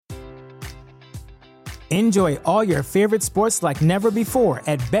Enjoy all your favorite sports like never before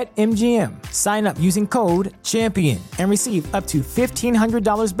at BetMGM. Sign up using code CHAMPION and receive up to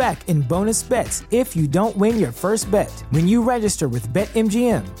 $1,500 back in bonus bets if you don't win your first bet. When you register with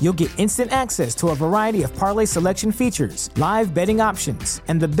BetMGM, you'll get instant access to a variety of parlay selection features, live betting options,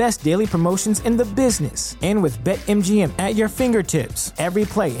 and the best daily promotions in the business. And with BetMGM at your fingertips, every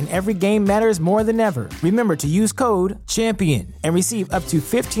play and every game matters more than ever. Remember to use code CHAMPION and receive up to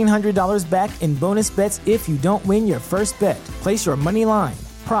 $1,500 back in bonus bets if you don't win your first bet. Place your money line,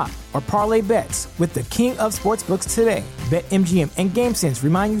 prop, or parlay bets with the king of sportsbooks today. BetMGM and GameSense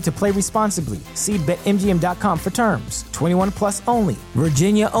remind you to play responsibly. See BetMGM.com for terms. 21 plus only.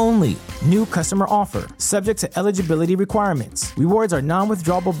 Virginia only. New customer offer. Subject to eligibility requirements. Rewards are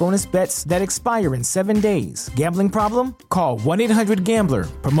non-withdrawable bonus bets that expire in 7 days. Gambling problem? Call 1-800-GAMBLER.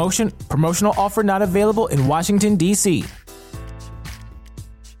 Promotional offer not available in Washington, D.C.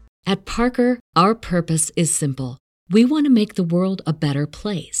 At Parker, our purpose is simple. We want to make the world a better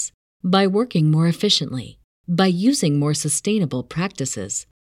place by working more efficiently, by using more sustainable practices,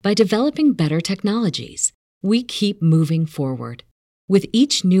 by developing better technologies. We keep moving forward. With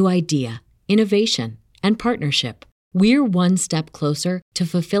each new idea, innovation, and partnership, we're one step closer to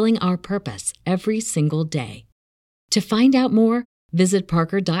fulfilling our purpose every single day. To find out more, visit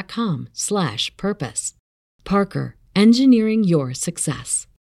parker.com/purpose. Parker, engineering your success.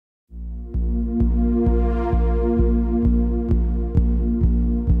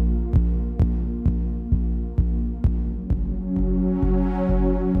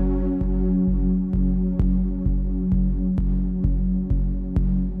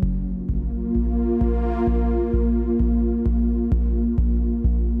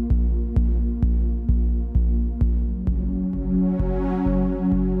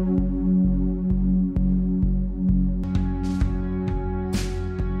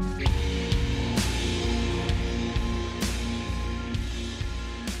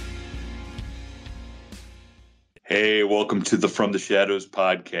 Hey, welcome to the From the Shadows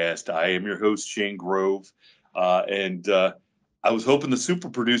podcast. I am your host, Shane Grove, and I was hoping the super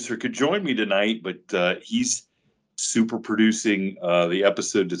producer could join me tonight, but he's super producing the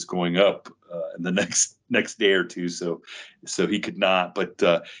episode that's going up in the next day or two, so he could not.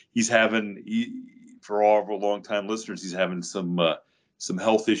 But he's having, for all of our longtime listeners, he's having some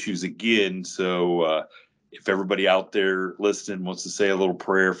health issues again. So if everybody out there listening wants to say a little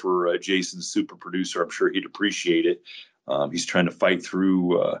prayer for Jason's super producer, I'm sure he'd appreciate it. He's trying to fight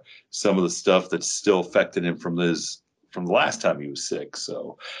through some of the stuff that's still affecting him from the last time he was sick.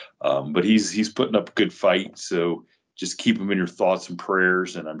 So, but he's putting up a good fight. So just keep him in your thoughts and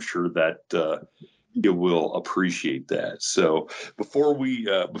prayers, and I'm sure that you will appreciate that. So before we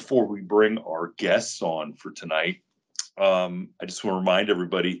bring our guests on for tonight, I just want to remind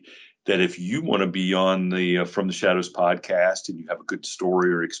everybody that if you want to be on the From the Shadows podcast and you have a good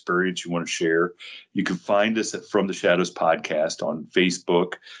story or experience you want to share, you can find us at From the Shadows podcast on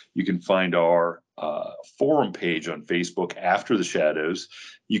Facebook. You can find our forum page on Facebook, After the Shadows.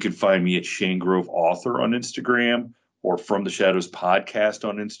 You can find me at Shane Grove Author on Instagram, or From the Shadows podcast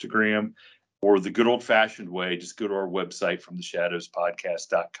on Instagram, or the good old-fashioned way, just go to our website,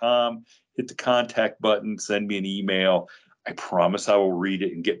 FromTheShadowsPodcast.com, hit the contact button, send me an email. I promise I will read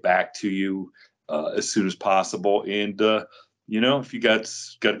it and get back to you as soon as possible. And, if you got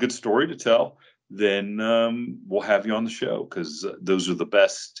a good story to tell, then we'll have you on the show, because those are the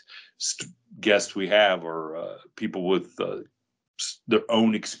best guests we have, are people with their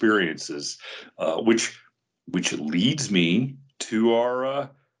own experiences, which leads me to our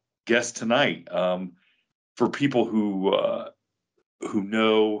guest tonight. For people who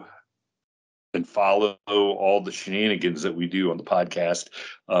know and follow all the shenanigans that we do on the podcast,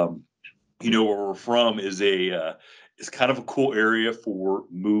 where we're from is kind of a cool area for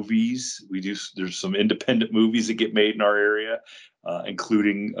movies. There's some independent movies that get made in our area,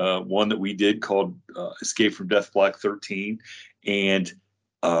 including one that we did called Escape from Death Block 13. And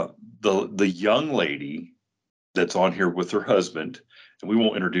the young lady that's on here with her husband, and we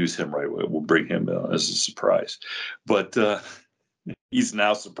won't introduce him right away, we'll bring him as a surprise, but he's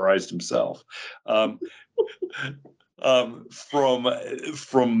now surprised himself. From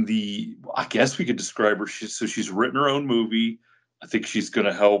the, I guess we could describe her. She's written her own movie. I think she's going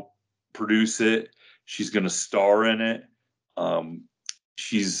to help produce it. She's going to star in it.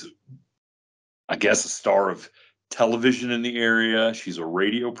 She's, I guess, a star of television in the area. She's a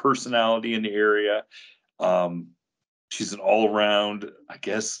radio personality in the area. She's an all-around, I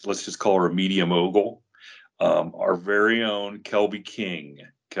guess, let's just call her a media mogul. Our very own Kelby King.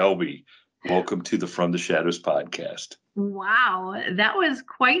 Kelby, welcome to the From the Shadows podcast. Wow, that was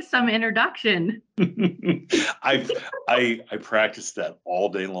quite some introduction. I practiced that all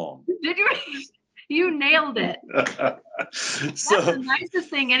day long. Did you? You nailed it. That's the nicest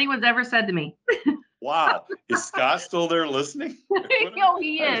thing anyone's ever said to me. Wow. Is Scott still there listening? Oh,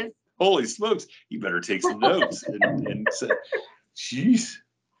 he is. Holy smokes. You better take some notes and say, jeez.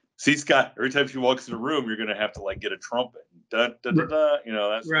 See, Scott, every time she walks in the room, you're going to have to like get a trumpet. Da, da, da, da,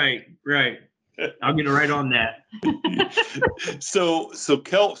 that's right. I'll get right on that. So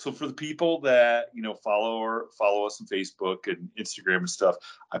for the people that, follow us on Facebook and Instagram and stuff,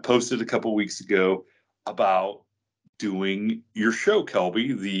 I posted a couple weeks ago about doing your show,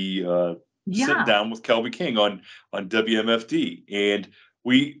 Kelby, the Sitting Down with Kelby King on WMFD. And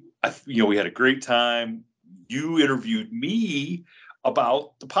we had a great time. You interviewed me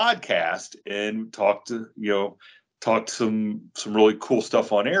about the podcast and talked some really cool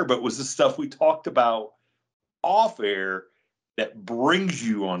stuff on air, but it was the stuff we talked about off air that brings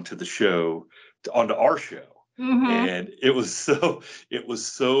you onto the show, onto our show. Mm-hmm. And it was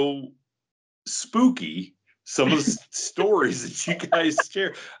so spooky, some of the stories that you guys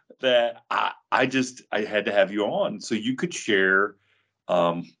share, that I had to have you on so you could share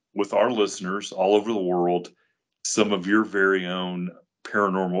with our listeners all over the world some of your very own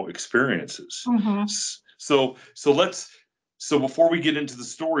paranormal experiences. Mm-hmm. So before we get into the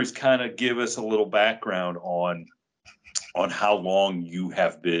stories, kind of give us a little background on how long you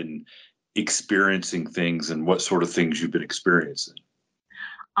have been experiencing things and what sort of things you've been experiencing.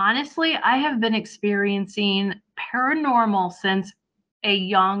 Honestly, I have been experiencing paranormal since a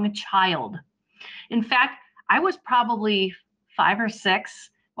young child. In fact, I was probably 5 or 6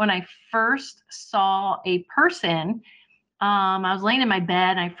 when I first saw a person. I was laying in my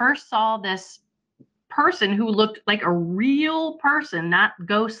bed and I first saw this person who looked like a real person, not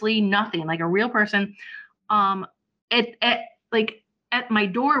ghostly, nothing, like a real person, at my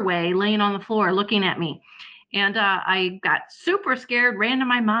doorway, laying on the floor, looking at me. And I got super scared, ran to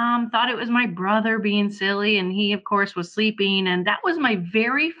my mom, thought it was my brother being silly, and he, of course, was sleeping. And that was my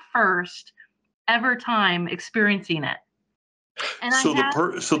very first ever time experiencing it. And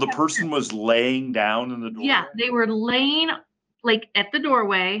the person was laying down in the doorway? Yeah, they were laying like at the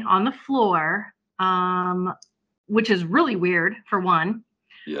doorway on the floor, which is really weird for one.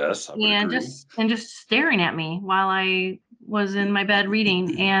 Yes, I would agree. Just staring at me while I was in my bed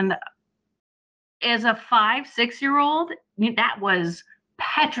reading. And as a 5-6-year-old, that was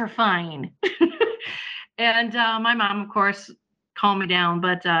petrifying. And my mom, of course, calmed me down.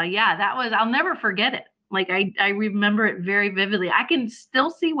 But I'll never forget it. Like I remember it very vividly. I can still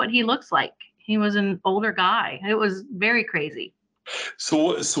see what he looks like. He was an older guy. It was very crazy.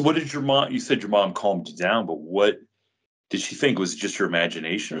 So what did your mom, you said your mom calmed you down, but what did she think? Was it just your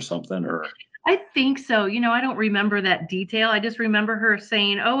imagination or something? Or I think so. I don't remember that detail. I just remember her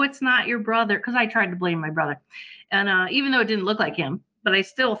saying, "Oh, it's not your brother," because I tried to blame my brother. And even though it didn't look like him, but I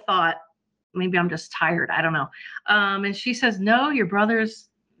still thought maybe I'm just tired. I don't know. And she says, "No, your brother's,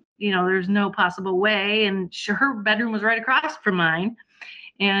 there's no possible way." And her bedroom was right across from mine.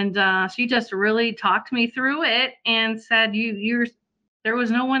 And she just really talked me through it and said, there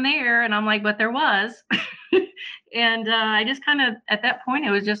was no one there. And I'm like, but there was. And I just kind of, at that point,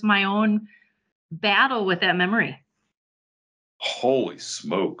 it was just my own battle with that memory. Holy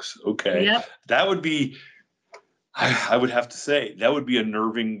smokes. Okay. Yep. That would be, I would have to say, that would be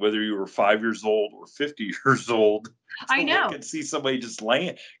unnerving whether you were 5 years old or 50 years old. I know. I could see somebody just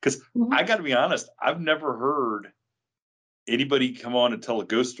laying. Because I got to be honest, I've never heard anybody come on and tell a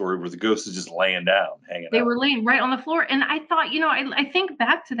ghost story where the ghost is just laying down, hanging out. They were laying right on the floor. And I thought, I think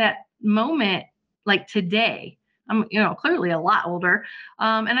back to that moment, like today. I'm, clearly a lot older.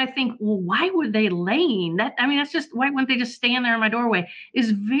 And I think, well, why would they laying? That's just, why wouldn't they just stand there in my doorway?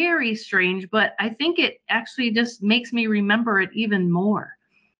 Is very strange. But I think it actually just makes me remember it even more.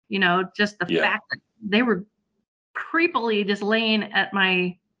 Just the fact that they were creepily just laying at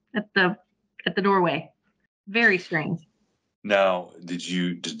the doorway. Very strange. Now,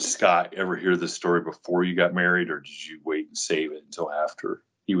 did Scott ever hear this story before you got married, or did you wait and save it until after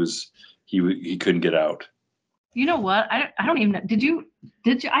he couldn't get out? You know what? I don't even know.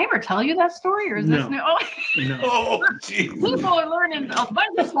 Did I ever tell you that story, or is this new? Oh, no. Oh, geez. People are learning a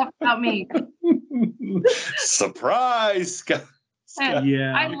bunch of stuff about me. Surprise, Scott.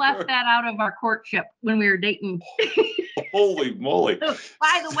 Yeah. I left that out of our courtship when we were dating. Holy moly.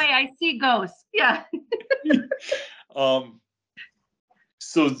 By the way, I see ghosts. Yeah.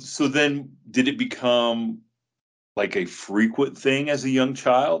 So then did it become like a frequent thing as a young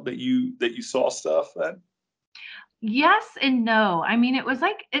child that you saw stuff then? Yes and no. I mean,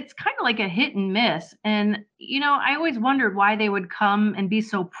 it's kind of like a hit and miss. And, I always wondered why they would come and be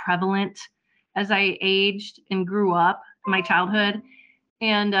so prevalent as I aged and grew up in my childhood.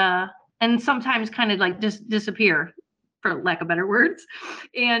 And sometimes kind of like just disappear, for lack of better words.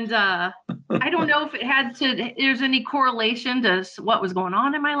 And I don't know if there's any correlation to what was going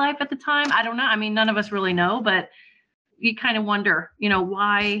on in my life at the time. I don't know. I mean, none of us really know, but you kind of wonder,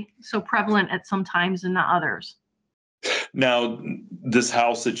 why so prevalent at some times and not others. Now, this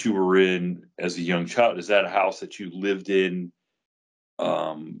house that you were in as a young child, is that a house that you lived in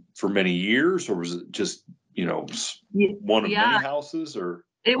for many years, or was it just, one of many houses? Or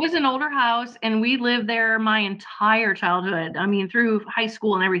it was an older house, and we lived there my entire childhood. I mean, through high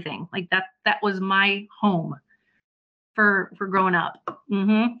school and everything. Like that was my home for growing up.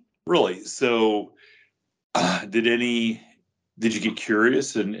 Mm-hmm. Really? So, did you get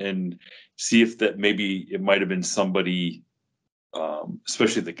curious and see if that maybe it might have been somebody,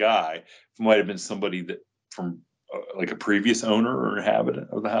 especially the guy, it might have been somebody that from like a previous owner or inhabitant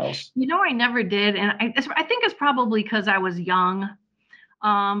of the house? I never did, and I think it's probably because I was young.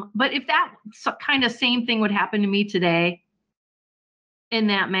 But if that kind of same thing would happen to me today in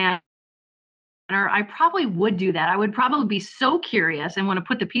that manner, I probably would do that. I would probably be so curious and want to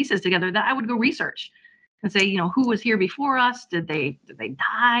put the pieces together that I would go research and say, who was here before us? Did they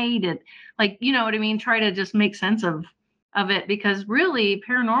die? You know what I mean? Try to just make sense of it, because really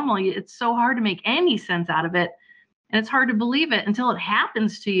paranormal, it's so hard to make any sense out of it. And it's hard to believe it until it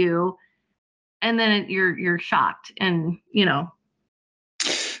happens to you. And then you're shocked and,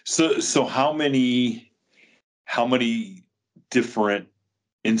 So how many different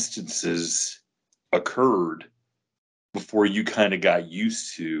instances occurred before you kind of got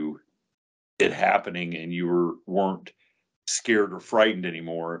used to it happening and you weren't scared or frightened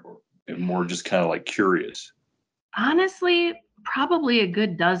anymore, and more just kind of like curious? Honestly, probably a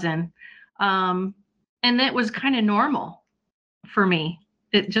good dozen. And it was kind of normal for me.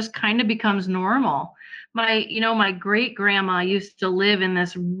 It just kind of becomes normal. My great grandma used to live in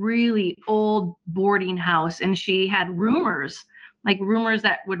this really old boarding house, and she had roomers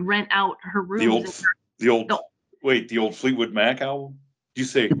that would rent out her rooms. The old Fleetwood Mac album? Did you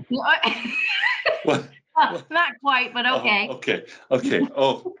say? What? Not quite, but okay. Oh, okay.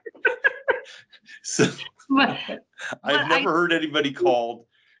 Oh, so but I've never heard anybody called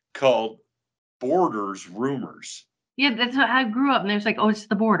boarders roomers. Yeah, that's what I grew up, and there's like, oh, it's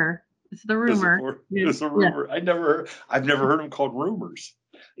the border. It's the rumor. It's a rumor. Yeah. I've never heard them called rumors.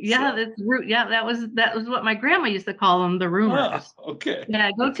 Yeah, so. That was what my grandma used to call them, the rumors. Okay.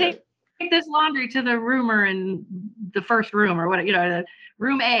 Yeah, take this laundry to the roomer in the first room, or what,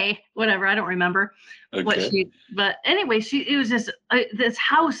 room A, whatever. I don't remember but anyway, it was just this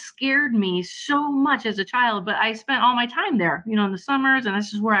house scared me so much as a child, but I spent all my time there, in the summers, and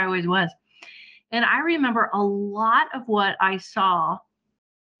this is where I always was. And I remember a lot of what I saw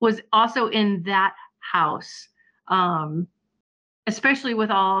was also in that house, especially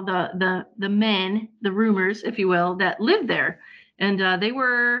with all the men, the roomers, if you will, that lived there. And they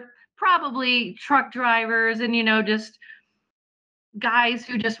were probably truck drivers and, just guys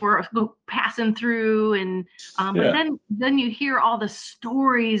who just were passing through. And but then you hear all the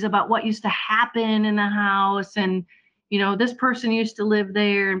stories about what used to happen in the house, and this person used to live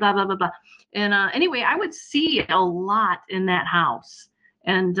there, and blah blah blah blah. And anyway, I would see a lot in that house,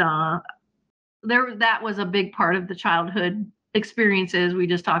 and that was a big part of the childhood experiences we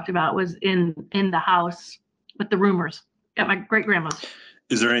just talked about, was in the house with the roomers at my great grandma's.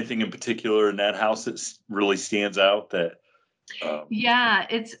 Is there anything in particular in that house that really stands out? That yeah,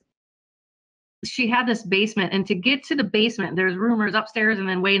 she had this basement, and to get to the basement, there's roomers upstairs and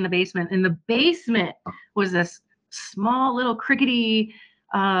then way in the basement. And the basement was this small little crickety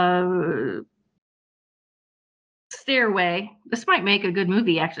stairway. This might make a good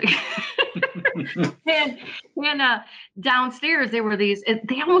movie, actually. and downstairs there were these,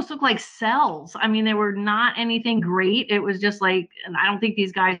 they almost looked like cells. I mean, they were not anything great. It was just like, and I don't think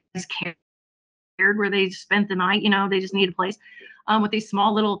these guys cared where they spent the night. They just needed a place with these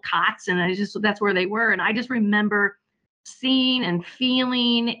small little cots, and that's where they were. And I just remember seeing and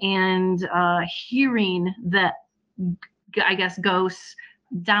feeling and hearing that, I guess, ghosts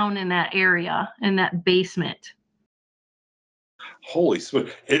down in that area, in that basement. Holy smoke!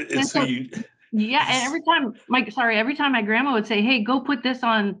 Yeah, and every time my grandma would say, "Hey, go put this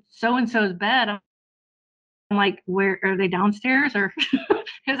on so and so's bed," I'm like, "Where are they, downstairs?" Or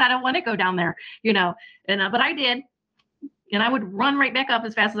because I don't want to go down there, And but I did, and I would run right back up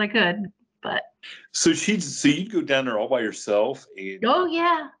as fast as I could. But so you'd go down there all by yourself, and oh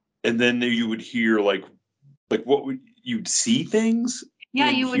yeah, and then you would hear like Like what would you'd see things? Yeah,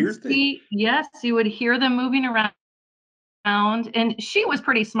 And you hear would see, yes, you would hear them moving around. And she was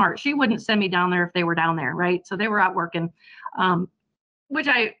pretty smart. She wouldn't send me down there if they were down there, right? So they were out working, which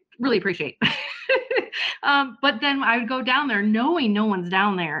I really appreciate. But then I would go down there knowing no one's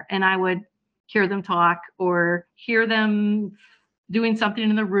down there, and I would hear them talk or hear them doing something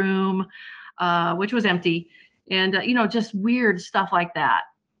in the room, which was empty, and just weird stuff like that.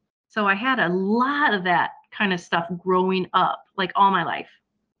 So I had a lot of that kind of stuff growing up, like all my life.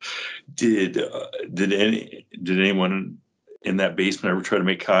 Did anyone in that basement ever try to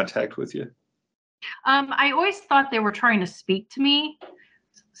make contact with you? I always thought they were trying to speak to me.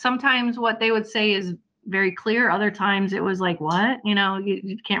 Sometimes what they would say is very clear. Other times it was like, what?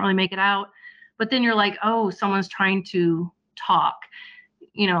 You can't really make it out. But then you're like, oh, someone's trying to talk,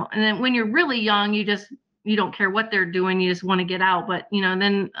 and then when you're really young, you don't care what they're doing. You just want to get out. But,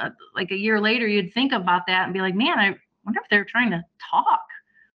 then like a year later, you'd think about that and be like, man, I wonder if they're trying to talk,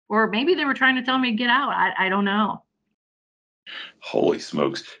 or maybe they were trying to tell me to get out. I don't know. Holy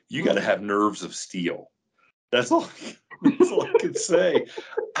smokes. You got to have nerves of steel. That's all I could say.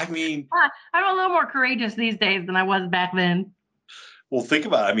 I mean, I'm a little more courageous these days than I was back then. Well, think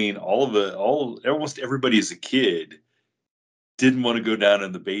about it. I mean, almost everybody as a kid didn't want to go down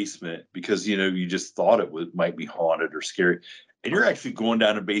in the basement because, you just thought it might be haunted or scary. And you're actually going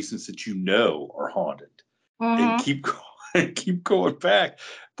down in basements that are haunted. And keep going back.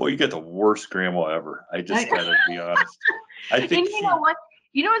 Boy, you got the worst grandma ever. I just got to be honest. I think. And you know what?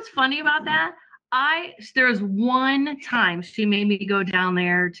 You know what's funny about that? There was one time she made me go down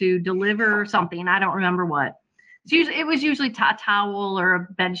there to deliver something. I don't remember what. It was usually a towel or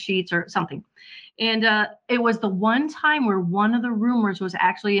bed sheets or something. And it was the one time where one of the roomers was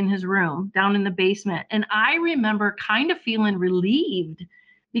actually in his room down in the basement. And I remember kind of feeling relieved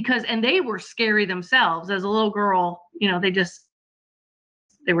and they were scary themselves as a little girl.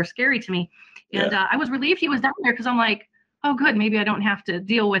 They were scary to me. And I was relieved he was down there because I'm like, oh, good. Maybe I don't have to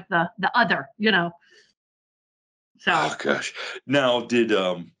deal with the other, So. Oh, gosh. Now,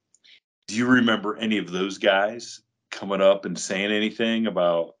 do you remember any of those guys coming up and saying anything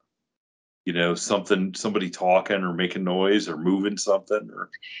about, somebody talking or making noise or moving something?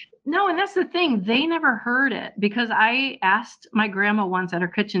 Or No, and that's the thing. They never heard it because I asked my grandma once at her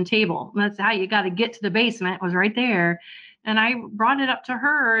kitchen table. And that's how you got to get to the basement. It was right there. And I brought it up to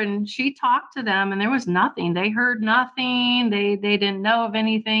her and she talked to them and there was nothing. They heard nothing. They didn't know of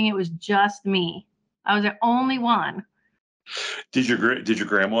anything. It was just me. I was the only one. Did your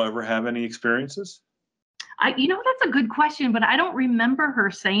grandma ever have any experiences? That's a good question, but I don't remember her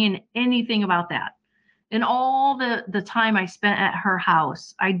saying anything about that. In all the time I spent at her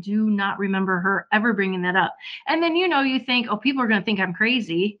house, I do not remember her ever bringing that up. And then, you think, oh, people are going to think I'm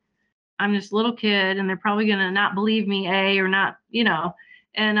crazy. I'm just a little kid and they're probably going to not believe me, or not,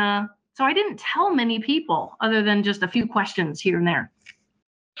 And so I didn't tell many people other than just a few questions here and there.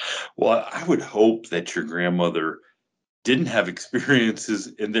 Well, I would hope that your grandmother didn't have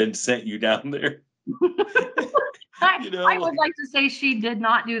experiences and then sent you down there. I would like to say she did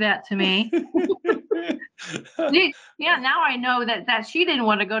not do that to me. Now I know that she didn't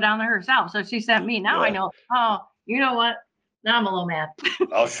want to go down there herself, so she sent me. Now I know. Oh, you know what? Now I'm a little mad.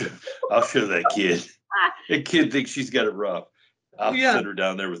 I'll show that kid. That kid thinks she's got it rough. I'll send her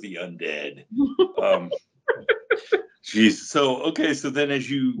down there with the undead. Geez. So okay. So then,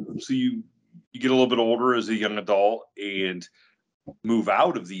 you get a little bit older as a young adult and move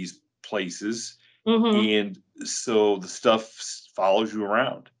out of these places. And so the stuff follows you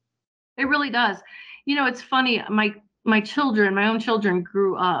around. It really does. It's funny. My own children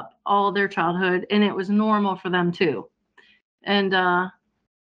grew up all their childhood and it was normal for them too. And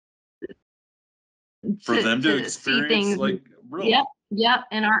for them to experience see things like really. Yep,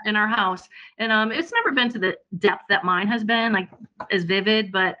 in our house. And it's never been to the depth that mine has been, like as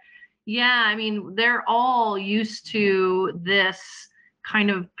vivid, but yeah, I mean, they're all used to this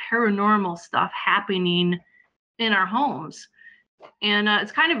kind of paranormal stuff happening in our homes. And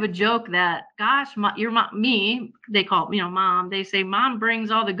it's kind of a joke that, gosh, your mom, they call, mom, they say mom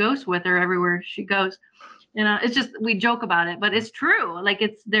brings all the ghosts with her everywhere she goes. It's just, we joke about it, but it's true. Like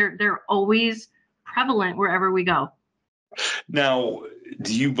they're always prevalent wherever we go. Now,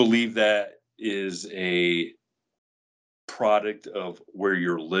 do you believe that is a product of where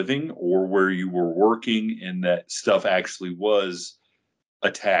you're living or where you were working and that stuff actually was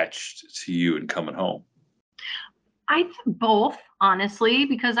attached to you and coming home? I think both, honestly,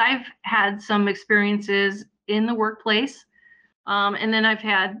 because I've had some experiences in the workplace, and then I've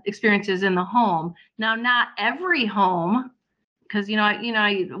had experiences in the home. Now, not every home because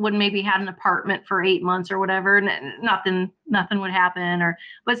I would maybe had an apartment for 8 months or whatever, and nothing would happen.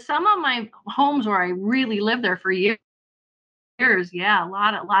 But some of my homes where I really lived there for years, yeah, a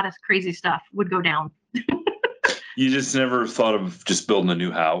lot of crazy stuff would go down. You just never thought of just building a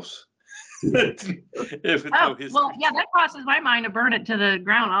new house? Well, yeah, that crosses my mind to burn it to the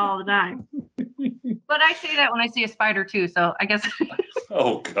ground all the time. But I say that when I see a spider too, so I guess.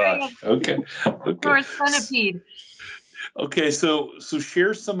 Oh gosh. Okay. Or a centipede. Okay, so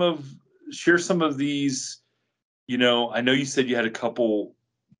share some of these. I know you said you had a couple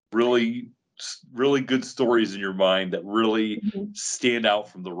really good stories in your mind that really stand out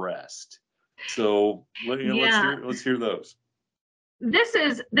from the rest. So let's hear those. This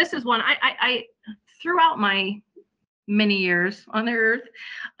is one I throughout my many years on the earth.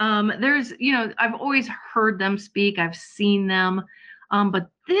 There's I've always heard them speak. I've seen them, but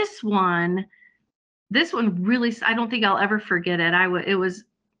this one really, I don't think I'll ever forget it. I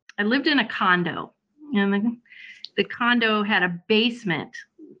lived in a condo, and the condo had a basement,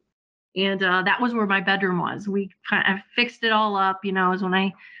 and that was where my bedroom was. We kind of fixed it all up, as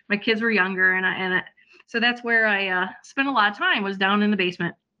when my kids were younger, and so that's where I spent a lot of time, was down in the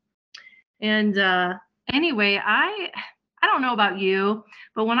basement. And anyway, I don't know about you,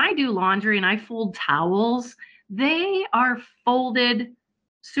 but when I do laundry and I fold towels, they are folded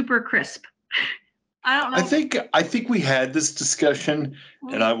super crisp. I don't know. I think we had this discussion,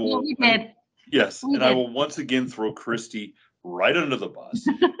 and I will. We did. Yes, and I will once again throw Christy right under the bus.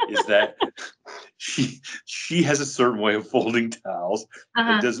 Is that she has a certain way of folding towels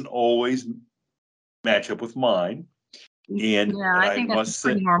that doesn't always match up with mine, and I think that's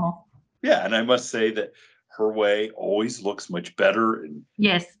pretty normal. Yeah, and I must say that her way always looks much better and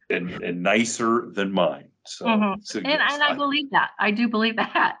and nicer than mine. So, so yes, and I believe that. I do believe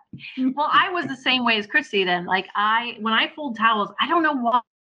that. Well, I was the same way as Christy then. Like when I fold towels, I don't know why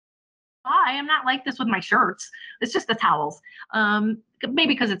I'm not like this with my shirts. It's just the towels.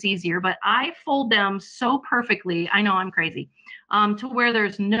 Maybe because it's easier, but I fold them so perfectly. I know I'm crazy. To where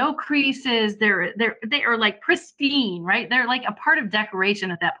there's no creases. They are like pristine, right? They're like a part of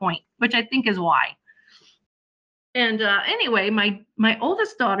decoration at that point, which I think is why. And anyway, my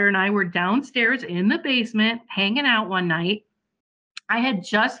oldest daughter and I were downstairs in the basement hanging out one night. I had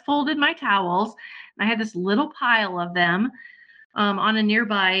just folded my towels, and I had this little pile of them on a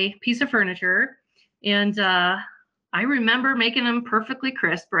nearby piece of furniture. And I remember making them perfectly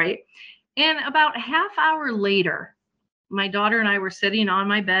crisp, right? And about a half hour later, my daughter and I were sitting on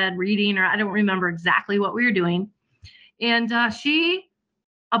my bed reading, or I don't remember exactly what we were doing. And she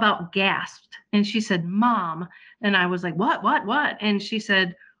about gasped, and she said, "Mom." And I was like, what? And she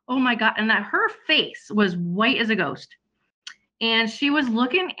said, "Oh my God." And that her face was white as a ghost. And she was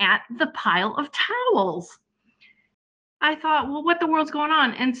looking at the pile of towels. I thought, well, what the world's going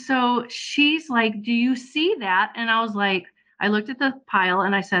on? And so she's like, "Do you see that?" And I was like, I looked at the pile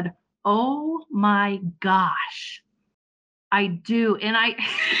and I said, "Oh my gosh, I do." And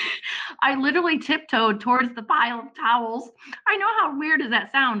I literally tiptoed towards the pile of towels. I know, how weird does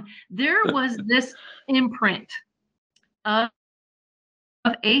that sound? There was this imprint of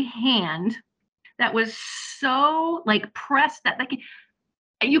a hand that was so like pressed that like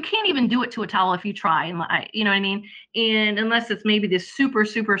you can't even do it to a towel if you try, and you know what I mean? And unless it's maybe this super,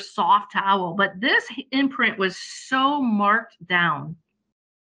 super soft towel, but this imprint was so marked down,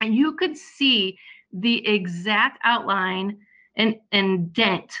 and you could see the exact outline and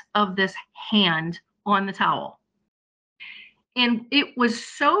dent of this hand on the towel. And it was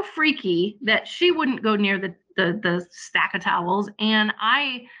so freaky that she wouldn't go near the stack of towels, and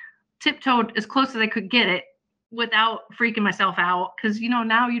I tiptoed as close as I could get it without freaking myself out, because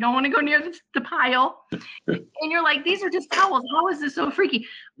now you don't want to go near the pile. And you're like, these are just towels. How is this so freaky?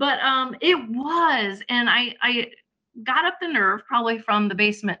 But it was, and I got up the nerve, probably from the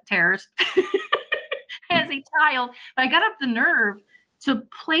basement terrors as a child, but I got up the nerve to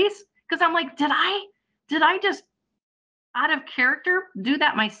place, because I'm like, did I just out of character do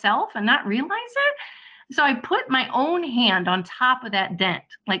that myself and not realize it? So I put my own hand on top of that dent,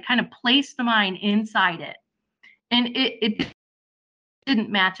 like kind of placed mine inside it. And it didn't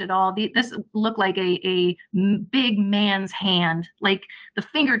match at all. This looked like a big man's hand. Like the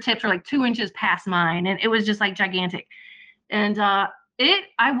fingertips are like 2 inches past mine. And it was just like gigantic. And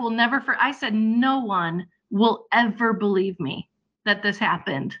I will never, I said, no one will ever believe me that this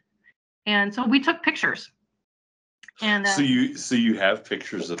happened. And so we took pictures. And so you have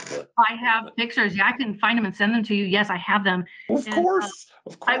pictures of the. I have pictures. Yeah, I can find them and send them to you. Yes, I have them. Of course.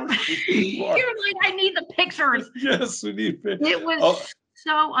 You're like, I need the pictures. Yes, we need pictures. It was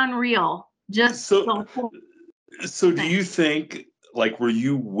so unreal. Just so cool. So do you think, like, were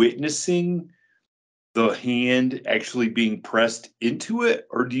you witnessing the hand actually being pressed into it,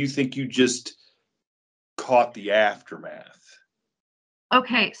 or do you think you just caught the aftermath?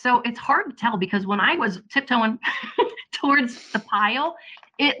 Okay, so it's hard to tell because when I was tiptoeing towards the pile,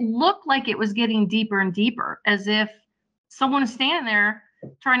 it looked like it was getting deeper and deeper, as if someone was standing there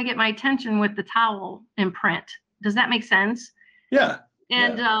trying to get my attention with the towel imprint. Does that make sense? Yeah.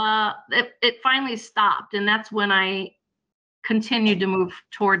 And it finally stopped, and that's when I continued to move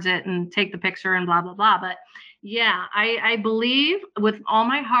towards it and take the picture and blah, blah, blah. But yeah, I believe with all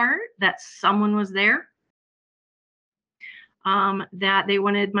my heart that someone was there, that they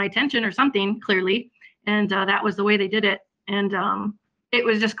wanted my attention or something, clearly. And that was the way they did it. And it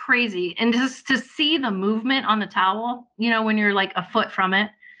was just crazy. And just to see the movement on the towel, you know, when you're like a foot from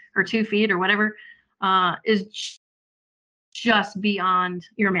it or 2 feet or whatever, is just beyond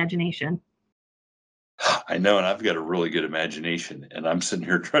your imagination. I know, and I've got a really good imagination, and I'm sitting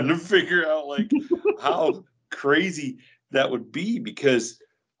here trying to figure out like how crazy that would be, because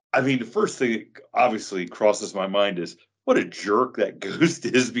I mean, the first thing that obviously crosses my mind is what a jerk that ghost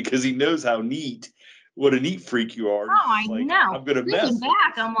is, because he knows what a neat freak you are. Oh, I know. I'm gonna mess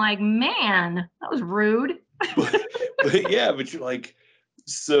back. I'm like, man, that was rude. but you're like,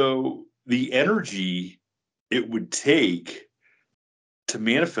 so the energy it would take to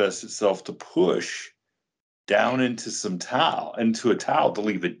manifest itself to push down into a towel to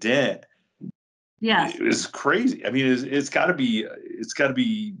leave a dent. Yes. It was crazy. I mean, it's gotta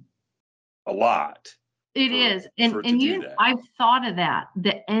be a lot. It is. And you, I've thought of that,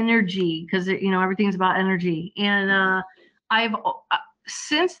 the energy, because everything's about energy. And I've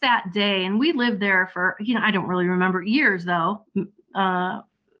since that day, and we lived there for, I don't really remember, years though,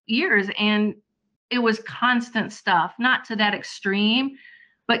 years. And it was constant stuff, not to that extreme,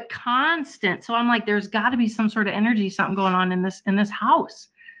 but constant. So I'm like, there's got to be some sort of energy, something going on in this house.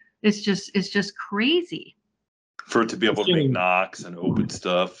 It's just crazy. For it to be able to make knocks and open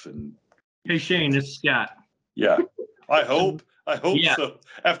stuff. And hey, Shane, it's Scott. Yeah, I hope so.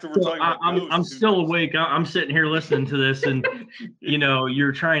 After we're talking about I'm still awake. I'm sitting here listening to this, and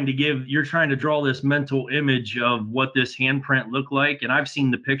you're trying to draw this mental image of what this handprint looked like, and I've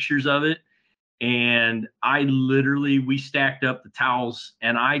seen the pictures of it. And we stacked up the towels,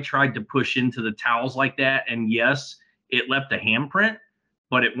 and I tried to push into the towels like that. And yes, it left a handprint,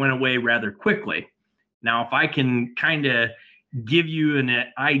 but it went away rather quickly. Now, if I can kind of give you an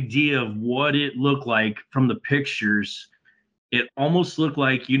idea of what it looked like from the pictures, it almost looked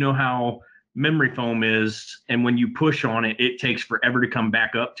like, how memory foam is. And when you push on it, it takes forever to come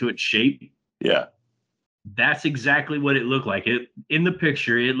back up to its shape. Yeah. That's exactly what it looked like. In the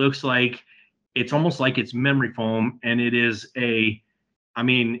picture, it looks like, it's almost like it's memory foam, and it is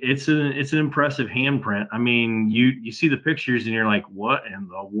it's an impressive handprint. I mean, you see the pictures and you're like, what in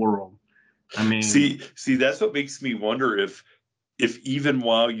the world? I mean, see, that's what makes me wonder if even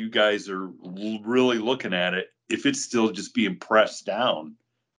while you guys are really looking at it, if it's still just being pressed down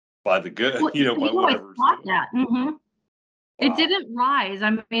by the good, by whatever. I thought that. Mm-hmm. Wow. It didn't rise.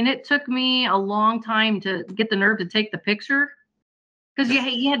 I mean, it took me a long time to get the nerve to take the picture. Because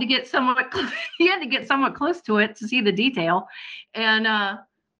you had to get somewhat close to it to see the detail, and I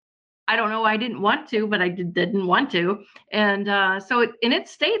don't know. I didn't want to, but I didn't want to, and so it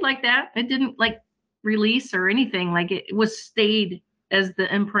stayed like that. It didn't like release or anything. Like it was stayed as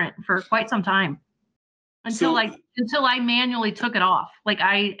the imprint for quite some time until I manually took it off. Like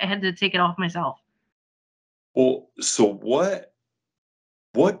I had to take it off myself. Well, so what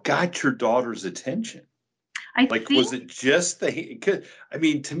got your daughter's attention? Was it just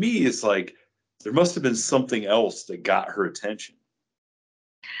to me, it's like there must have been something else that got her attention.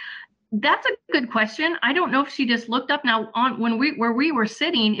 That's a good question. I don't know if she just looked up. Now, where we were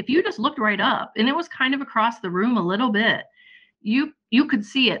sitting, if you just looked right up, and it was kind of across the room a little bit, you could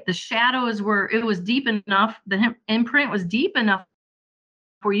see it. The shadows it was deep enough. The imprint was deep enough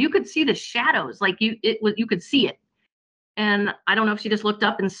where you could see the shadows. Like you could see it. And I don't know if she just looked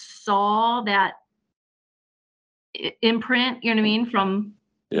up and saw that imprint, you know what I mean, from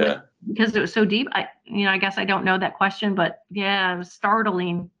because it was so deep. I guess I don't know that question, but yeah, it was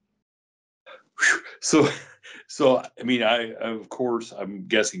startling. So I mean, of course I'm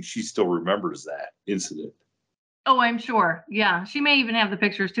guessing she still remembers that incident. Oh, I'm sure. Yeah, she may even have the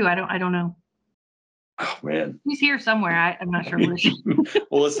pictures too. I don't know. Oh man, she's here somewhere. I'm not sure where she.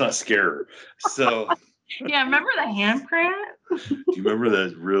 Well, let's not scare her. So yeah, remember the handprint? Do you remember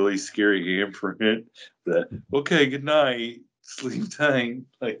that really scary handprint? Okay, good night, sleep tight.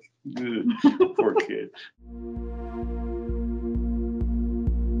 Like, poor kid.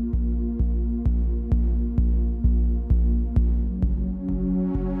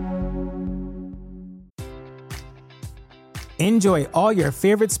 Enjoy all your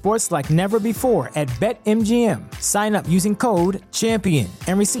favorite sports like never before at BetMGM. Sign up using code CHAMPION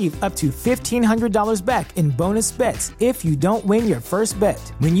and receive up to $1,500 back in bonus bets if you don't win your first bet.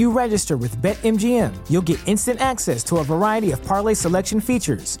 When you register with BetMGM, you'll get instant access to a variety of parlay selection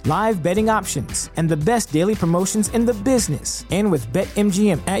features, live betting options, and the best daily promotions in the business. And with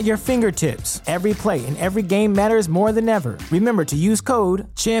BetMGM at your fingertips, every play and every game matters more than ever. Remember to use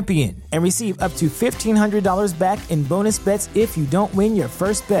code CHAMPION and receive up to $1,500 back in bonus bets if you don't win your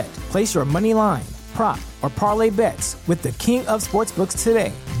first bet. Place your money line, prop, or parlay bets with the king of sportsbooks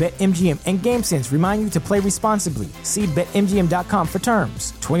today. BetMGM and GameSense remind you to play responsibly. See BetMGM.com for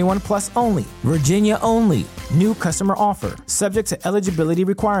terms. 21 plus only. Virginia only. New customer offer. Subject to eligibility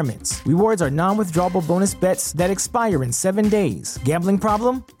requirements. Rewards are non-withdrawable bonus bets that expire in 7 days. Gambling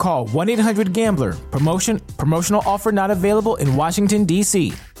problem? Call 1-800-GAMBLER. Promotional offer not available in Washington,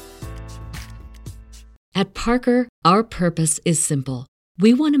 D.C. At Parker, our purpose is simple.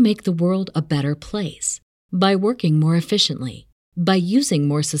 We want to make the world a better place by working more efficiently, by using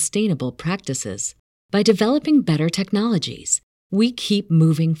more sustainable practices, by developing better technologies. We keep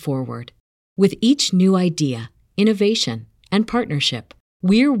moving forward. With each new idea, innovation, and partnership,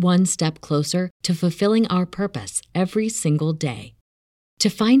 we're one step closer to fulfilling our purpose every single day. To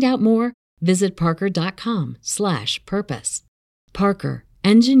find out more, visit parker.com/purpose. Parker,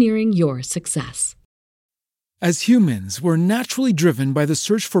 engineering your success. As humans, we're naturally driven by the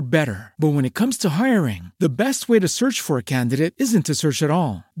search for better. But when it comes to hiring, the best way to search for a candidate isn't to search at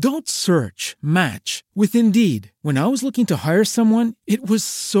all. Don't search, match with Indeed. When I was looking to hire someone, it was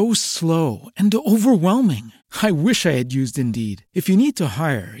so slow and overwhelming. I wish I had used Indeed. If you need to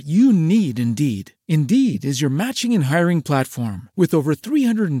hire, you need Indeed. Indeed is your matching and hiring platform with over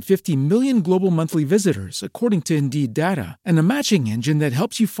 350 million global monthly visitors, according to Indeed data, and a matching engine that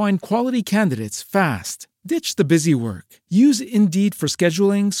helps you find quality candidates fast. Ditch the busy work. Use Indeed for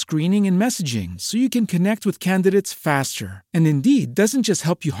scheduling, screening, and messaging so you can connect with candidates faster. And Indeed doesn't just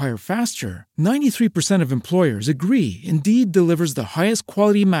help you hire faster. 93% of employers agree Indeed delivers the highest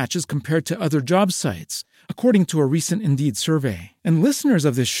quality matches compared to other job sites, according to a recent Indeed survey. And listeners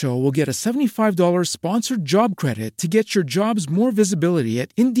of this show will get a $75 sponsored job credit to get your jobs more visibility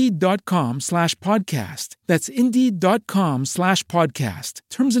at Indeed.com/podcast. That's Indeed.com/podcast.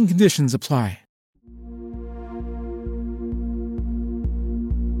 Terms and conditions apply.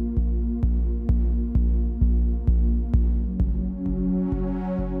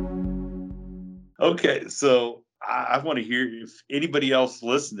 Okay, so I want to hear if anybody else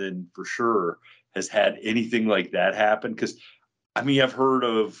listening for sure has had anything like that happen. Because, I mean, I've heard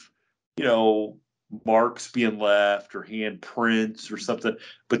of, marks being left or handprints or something,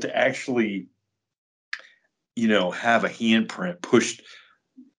 but to actually, have a handprint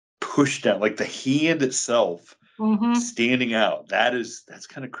pushed out, like the hand itself standing out, that's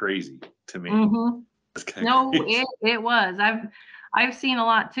kind of crazy to me. That's kind of crazy. It was. I've seen a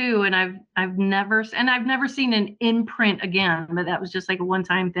lot too, and I've never seen an imprint again, but that was just like a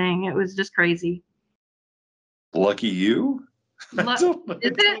one-time thing. It was just crazy. Lucky you. Is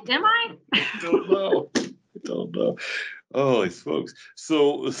it? Am I? I don't know. Holy smokes.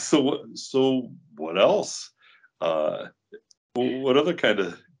 So what else? What other kind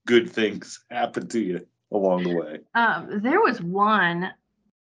of good things happened to you along the way? There was one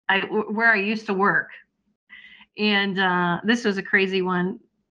where I used to work. And this was a crazy one.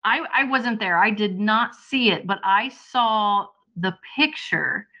 I wasn't there. I did not see it, but I saw the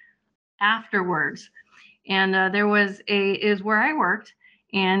picture afterwards. And it was where I worked.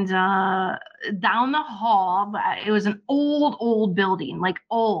 And down the hall, it was an old building, like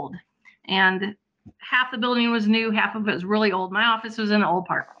old. And half the building was new, half of it was really old. My office was in the old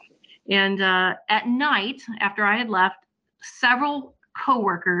part. And at night, after I had left, several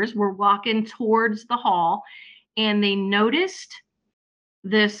coworkers were walking towards the hall. And they noticed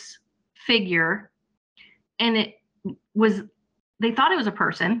this figure, and they thought it was a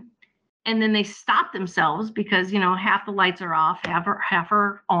person. And then they stopped themselves because, half the lights are off, half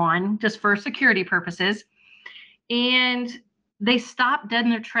are on, just for security purposes. And they stopped dead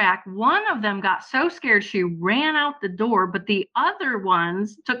in their track. One of them got so scared she ran out the door, but the other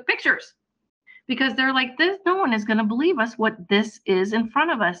ones took pictures because they're like, no one is going to believe us what this is in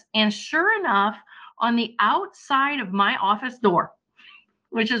front of us. And sure enough, on the outside of my office door,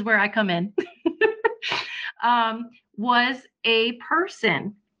 which is where I come in, was a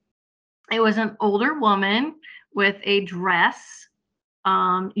person. It was an older woman with a dress.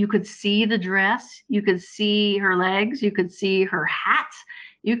 You could see the dress. You could see her legs. You could see her hat.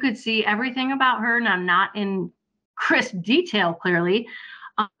 You could see everything about her. Now, not in crisp detail, clearly,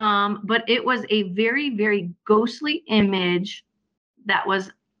 but it was a very, very ghostly image that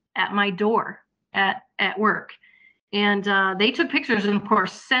was at my door at work. And they took pictures and, of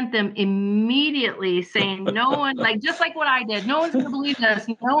course, sent them immediately saying, no one, like, just like what I did, no one's going to believe this.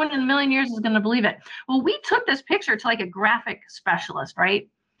 No one in a million years is going to believe it. Well, we took this picture to like a graphic specialist, right?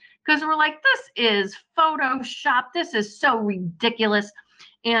 Because we're like, this is Photoshop. This is so ridiculous.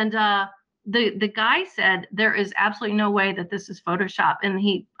 And the guy said, there is absolutely no way that this is Photoshop.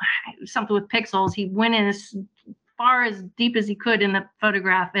 And something with pixels, he went in as far as deep as he could in the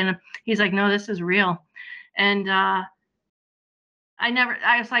photograph. And he's like, no, this is real. And I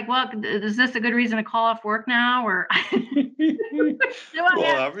was like, well, is this a good reason to call off work now? Or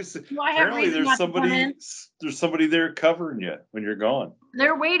obviously, apparently there's somebody there covering you when you're gone.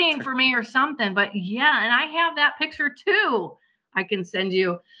 They're waiting for me or something. But yeah, and I have that picture too. I can send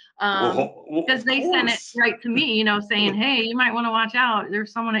you because they sent it right to me, saying, hey, you might want to watch out.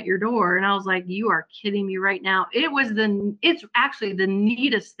 There's someone at your door. And I was like, you are kidding me right now. It's actually the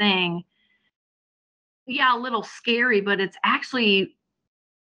neatest thing. Yeah, a little scary, but it's actually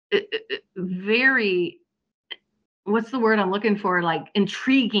very, what's the word I'm looking for? Like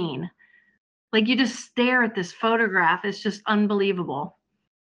intriguing. Like you just stare at this photograph. It's just unbelievable.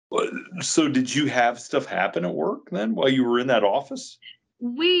 So did you have stuff happen at work then while you were in that office?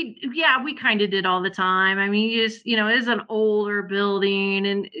 We kind of did all the time. I mean, it is an older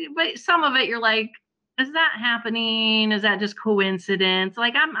building, but some of it you're like, is that happening? Is that just coincidence?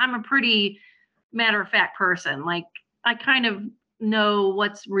 Like I'm a pretty matter of fact person. Like I kind of know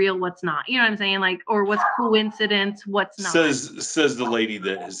what's real, what's not. You know what I'm saying? Like, or what's coincidence, what's not. Says the lady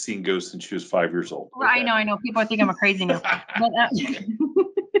that has seen ghosts since she was 5 years old. Well, okay. I know. People think I'm a crazy now. But,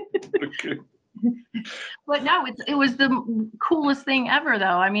 okay. But no, it was the coolest thing ever, though.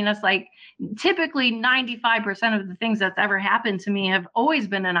 I mean, it's like typically 95% of the things that's ever happened to me have always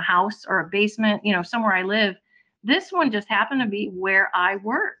been in a house or a basement, somewhere I live. This one just happened to be where I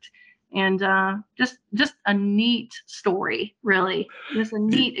worked. And just a neat story, really. Just a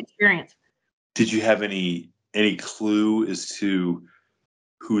neat experience. Did you have any clue as to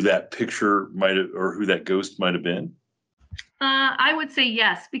who that picture might have, or who that ghost might have been? I would say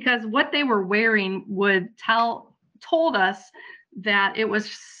yes, because what they were wearing told us that it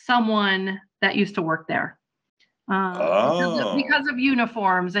was someone that used to work there. Because of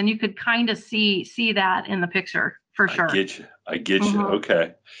uniforms, and you could kind of see that in the picture for sure. I get you.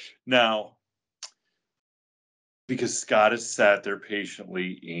 Okay. Now, because Scott has sat there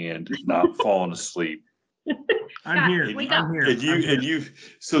patiently and not fallen asleep. I'm here. And you.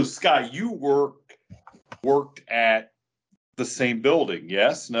 So Scott, you worked at the same building,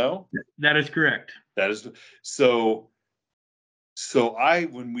 yes? No? That is correct. That is so. When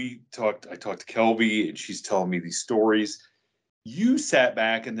I talked to Kelby and she's telling me these stories. You sat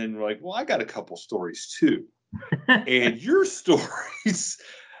back and then were like, well, I got a couple stories too. And your stories,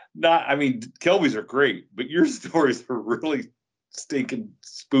 Kelby's are great, but your stories are really stinking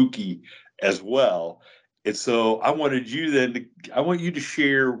spooky as well. And so I want you to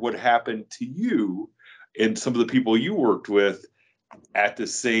share what happened to you and some of the people you worked with at the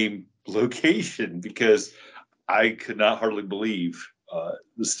same location, because I could not hardly believe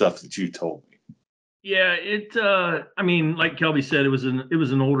the stuff that you told me. Yeah, like Kelby said, it was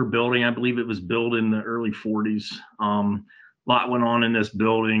an older building. I believe it was built in the early 40s. A lot went on in this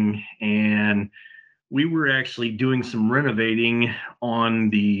building, and we were actually doing some renovating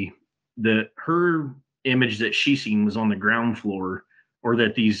on her image that she seen was on the ground floor, or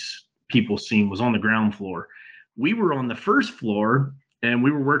that these people seen was on the ground floor. We were on the first floor, and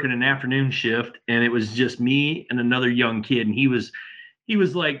we were working an afternoon shift, and it was just me and another young kid, and he was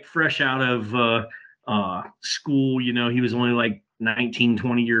like fresh out of school. He was only like 19,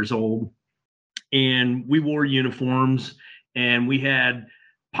 20 years old, and we wore uniforms, and we had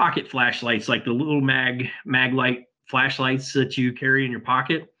pocket flashlights, like the little mag light flashlights that you carry in your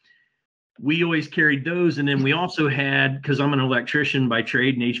pocket. We always carried those. And then we also had, because I'm an electrician by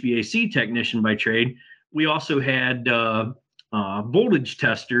trade and HVAC technician by trade, we also had voltage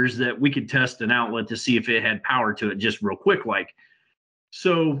testers that we could test an outlet to see if it had power to it, just real quick.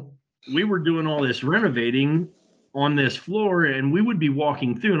 So we were doing all this renovating on this floor, and we would be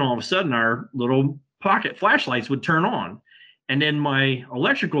walking through, and all of a sudden our little pocket flashlights would turn on. And then my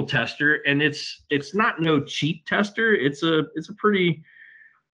electrical tester, and it's not no cheap tester, it's a pretty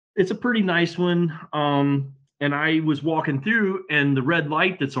nice one. And I was walking through, and the red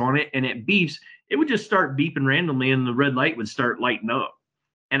light that's on it, and it beeps, it would just start beeping randomly, and the red light would start lighting up.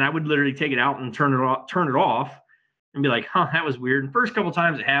 And I would literally take it out and turn it off. And be like, that was weird. And first couple of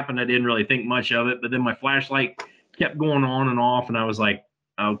times it happened, I didn't really think much of it. But then my flashlight kept going on and off, and I was like,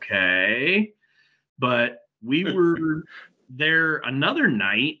 okay. But we were there another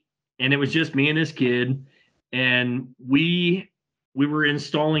night, and it was just me and this kid, and we were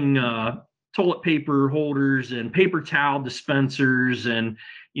installing toilet paper holders and paper towel dispensers, and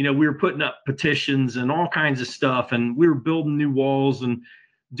we were putting up petitions and all kinds of stuff, and we were building new walls and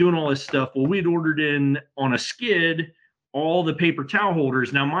doing all this stuff. Well, we'd ordered in on a skid all the paper towel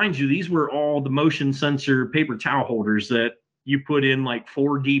holders. Now, mind you, these were all the motion sensor paper towel holders that you put in like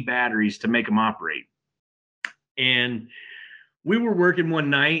 4D batteries to make them operate. And we were working one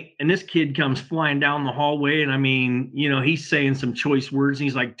night, and this kid comes flying down the hallway, and I mean, he's saying some choice words, and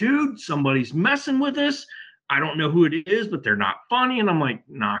he's like, dude, somebody's messing with us. I don't know who it is, but they're not funny. And I'm like,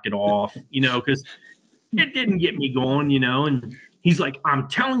 knock it off, because it didn't get me going, and he's like, I'm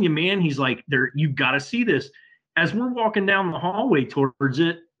telling you, man, he's like, you got to see this. As we're walking down the hallway towards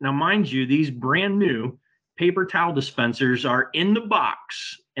it, now, mind you, these brand new paper towel dispensers are in the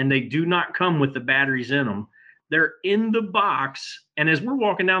box, and they do not come with the batteries in them. They're in the box, and as we're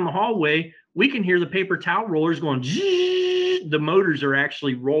walking down the hallway, we can hear the paper towel rollers going, zzz, the motors are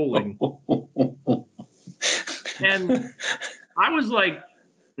actually rolling. And I was like,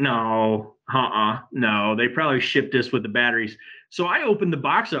 no, they probably shipped this with the batteries. So I opened the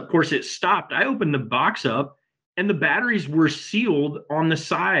box up. Of course, it stopped. I opened the box up, and the batteries were sealed on the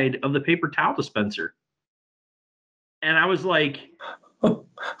side of the paper towel dispenser. And I was like,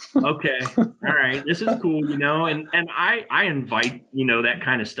 okay, all right, this is cool, and I invite, that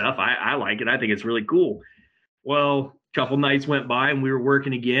kind of stuff. I like it. I think it's really cool. Well, a couple nights went by, and we were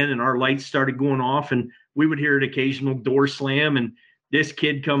working again, and our lights started going off, and we would hear an occasional door slam, and this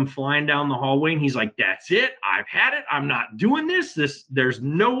kid come flying down the hallway, and he's like, that's it. I've had it. I'm not doing this. There's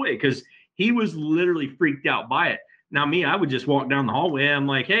no way, because he was literally freaked out by it. Now, me, I would just walk down the hallway. I'm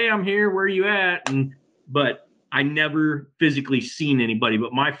like, hey, I'm here. Where are you at? But I never physically seen anybody,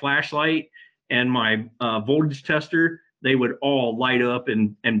 but my flashlight and my voltage tester, they would all light up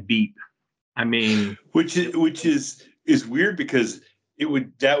and beep. I mean, which is weird, because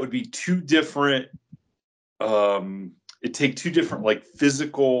that would be two different. It take two different like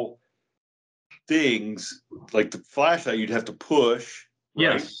physical things. Like the flashlight, you'd have to push.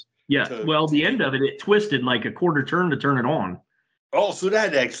 Right? Yes. Yeah. Well, the end of it, it twisted like a quarter turn to turn it on. Oh, so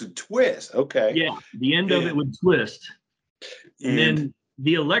that actually twist. Okay. Yeah, the end of it would twist. And then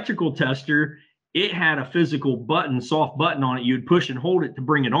the electrical tester, it had a physical button, soft button on it. You'd push and hold it to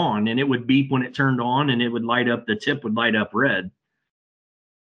bring it on, and it would beep when it turned on, and it would light up. The tip would light up red.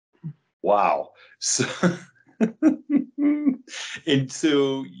 Wow. So, and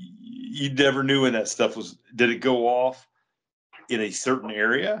so you never knew when that stuff did it go off in a certain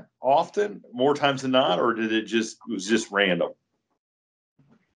area often, more times than not, or it was just random?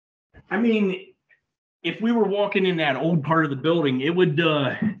 I mean, if we were walking in that old part of the building, it would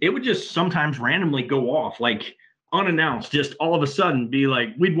just sometimes randomly go off, like unannounced, just all of a sudden be like,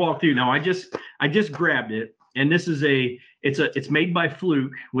 we'd walk through. Now I just grabbed it, and this is it's made by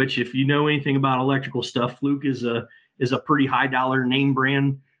Fluke, which if you know anything about electrical stuff, Fluke is a pretty high dollar name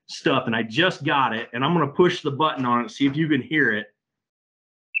brand stuff. And I just got it, and I'm going to push the button on it, see if you can hear it.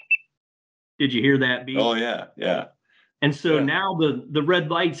 Did you hear that beep? Oh yeah. Yeah. And so now the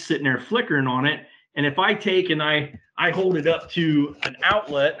red light's sitting there flickering on it. And if I take and I hold it up to an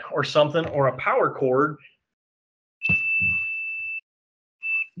outlet or something, or a power cord,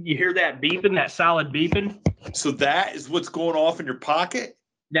 you hear that beeping, that solid beeping? So that is what's going off in your pocket?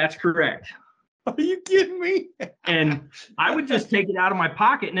 That's correct. Are you kidding me? And I would just take it out of my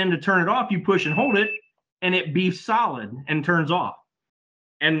pocket, and then to turn it off, you push and hold it, and it beeps solid and turns off.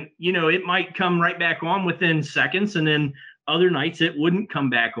 And, it might come right back on within seconds, and then other nights it wouldn't come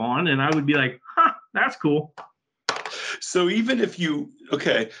back on, and I would be like, that's cool. So even if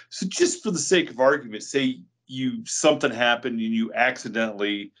so just for the sake of argument, say something happened and you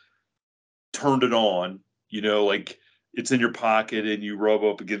accidentally turned it on, like it's in your pocket and you rub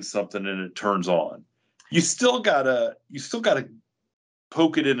up against something and it turns on. You still gotta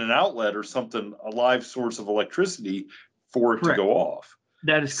poke it in an outlet or something, a live source of electricity for it to go off.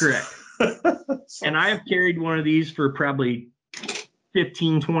 That is correct. And I have carried one of these for probably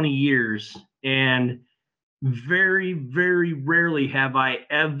 15, 20 years. And very, very rarely have I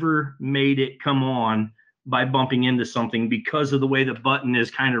ever made it come on by bumping into something, because of the way the button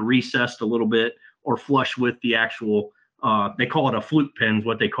is kind of recessed a little bit or flush with the actual, they call it a Fluke pin is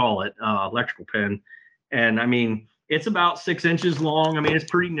what they call it, electrical pin. And I mean, it's about 6 inches long. I mean, it's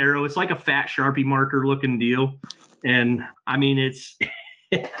pretty narrow. It's like a fat Sharpie marker looking deal. And I mean,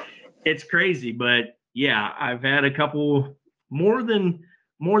 it's crazy, but yeah, I've had a couple, more than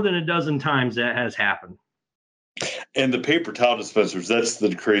a dozen times that has happened. And the paper towel dispensers, that's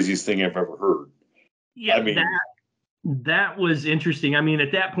the craziest thing I've ever heard. Yeah, I mean, That was interesting. I mean,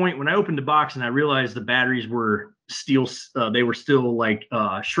 at that point, when I opened the box and I realized the batteries were steel, they were still like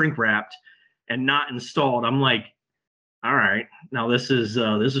shrink wrapped and not installed. I'm like, all right, now this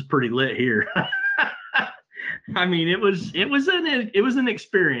is pretty lit here. I mean, it was an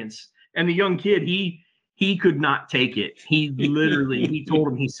experience. And the young kid, he could not take it. He literally, he told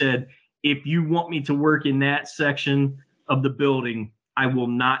him, he said, if you want me to work in that section of the building, I will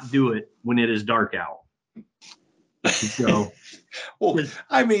not do it when it is dark out. So, well,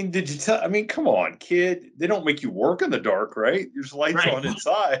 I mean, did you tell? I mean, come on, kid. They don't make you work in the dark, right? There's lights on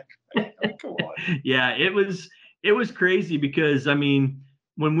inside. I mean, come on. Yeah, it was crazy because, I mean,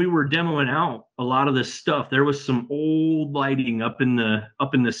 when we were demoing out a lot of this stuff, there was some old lighting up in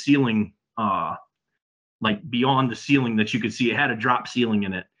the ceiling, like beyond the ceiling that you could see. It had a drop ceiling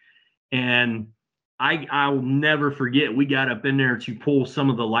in it, and I'll never forget. We got up in there to pull some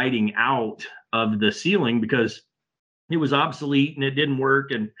of the lighting out of the ceiling because it was obsolete and it didn't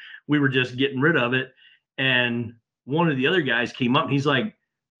work, and we were just getting rid of it. And one of the other guys came up and he's like,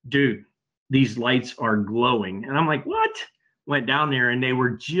 dude, these lights are glowing. And I'm like, what? Went down there and they were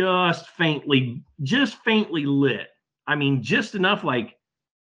just faintly lit. I mean, just enough, like,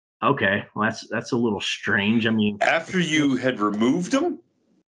 okay, well, that's a little strange. I mean, after you had removed them,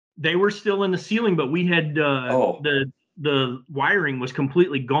 they were still in the ceiling, but we had the wiring was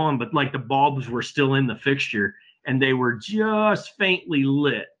completely gone, but like the bulbs were still in the fixture. And they were just faintly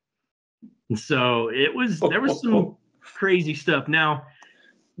lit. And so there was some crazy stuff. Now,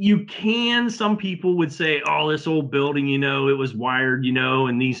 some people would say, oh, this old building, it was wired,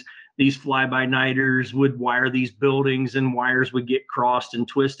 and these fly-by-nighters would wire these buildings and wires would get crossed and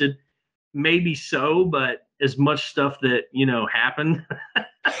twisted. Maybe so, but as much stuff that, happened.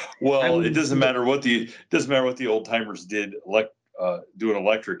 Well, it doesn't matter what the old timers did doing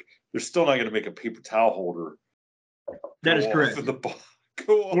electric. They're still not going to make a paper towel holder. That is correct.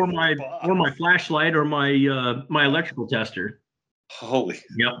 Or my flashlight or my electrical tester. Holy.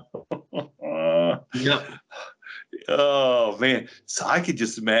 Yep. Yep. Oh man. So I could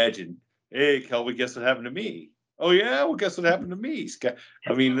just imagine, hey, Kelby, guess what happened to me? Oh yeah, well, guess what happened to me?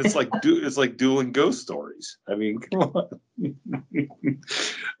 I mean, it's like dueling ghost stories. I mean, come on.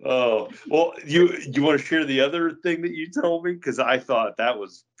 Oh well, you want to share the other thing that you told me, because I thought that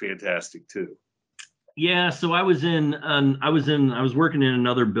was fantastic too. Yeah, so I was working in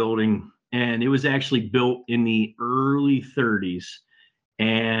another building, and it was actually built in the early 30s,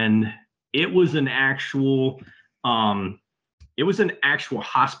 and it was an actual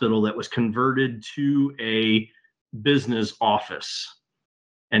hospital that was converted to a business office.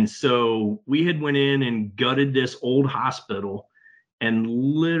 And so we had went in and gutted this old hospital and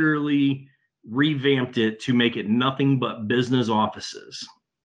literally revamped it to make it nothing but business offices.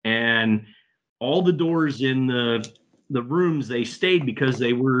 And all the doors in the rooms, they stayed because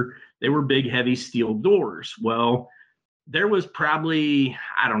they were big, heavy steel doors. Well, there was probably,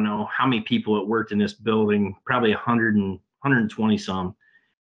 I don't know how many people that worked in this building, probably 120 some.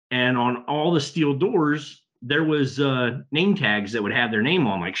 And on all the steel doors, there was name tags that would have their name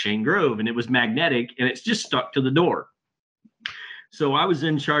on, like Shane Grove, and it was magnetic, and it's just stuck to the door. So I was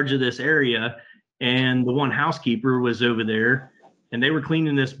in charge of this area, and the one housekeeper was over there, and they were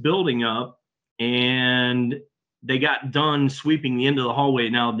cleaning this building up. And they got done sweeping the end of the hallway.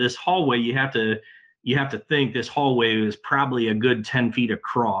 Now, this hallway, you have to think this hallway was probably a good 10 feet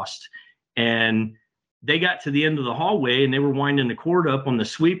across. And they got to the end of the hallway and they were winding the cord up on the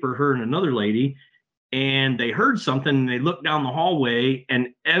sweeper, her and another lady. And they heard something and they looked down the hallway,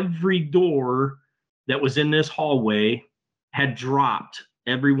 and every door that was in this hallway had dropped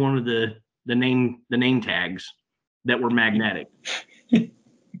every one of the name tags that were magnetic.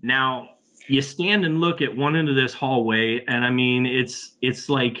 Now, you stand and look at one end of this hallway, and I mean, it's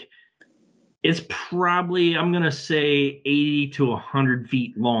probably, I'm going to say 80 to 100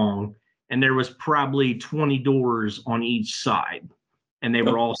 feet long. And there was probably 20 doors on each side, and they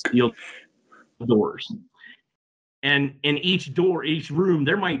were all steel doors. And in each room,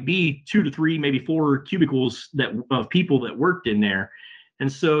 there might be 2 to 3, maybe 4 cubicles of people that worked in there.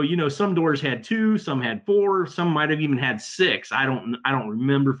 And so, some doors had 2, some had 4, some might have even had 6. I don't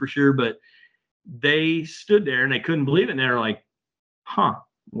remember for sure, but they stood there and they couldn't believe it. And they're like,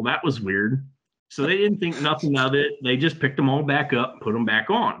 well, that was weird. So they didn't think nothing of it. They just picked them all back up, put them back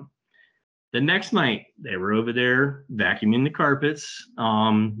on. The next night, they were over there vacuuming the carpets.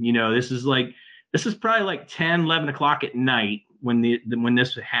 This is probably like 10, 11 o'clock at night when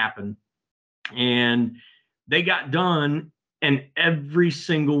this happened. And they got done, and every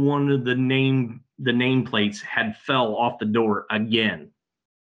single one of the nameplates had fell off the door again.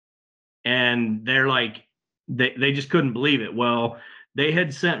 And they're like, they just couldn't believe it. Well, they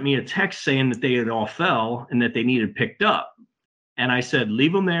had sent me a text saying that they had all fell and that they needed picked up. And I said,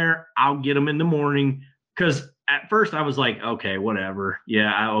 leave them there. I'll get them in the morning. Because at first I was like, okay, whatever.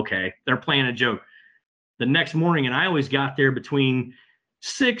 Yeah, okay. They're playing a joke. The next morning, and I always got there between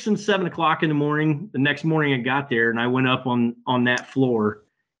 6 and 7 o'clock in the morning. The next morning I got there and I went up on that floor,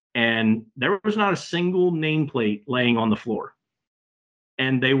 and there was not a single nameplate laying on the floor.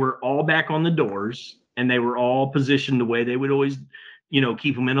 And they were all back on the doors, and they were all positioned the way they would always,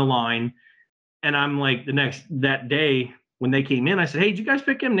 keep them in a line. And I'm like, that day when they came in, I said, hey, did you guys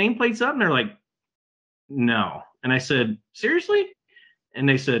pick them nameplates up? And they're like, no. And I said, seriously? And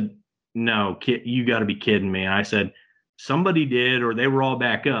they said, no, kid, you got to be kidding me. And I said, somebody did, or they were all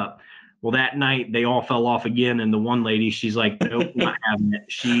back up. Well, that night they all fell off again. And the one lady, she's like, nope, not having it.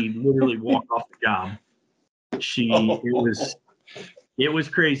 She literally walked off the job. It was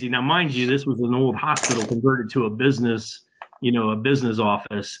crazy. Now, mind you, this was an old hospital converted to a business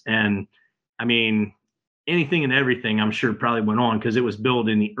office. And I mean, anything and everything, I'm sure probably went on because it was built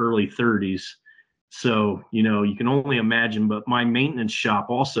in the early 30s. So, you can only imagine. But my maintenance shop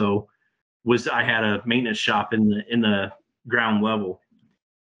also I had a maintenance shop in the ground level.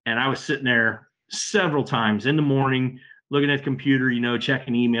 And I was sitting there several times in the morning, looking at the computer,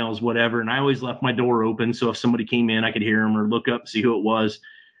 checking emails, whatever. And I always left my door open. So if somebody came in, I could hear them or look up and see who it was.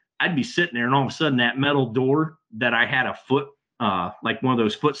 I'd be sitting there, and all of a sudden that metal door that I had a foot, like one of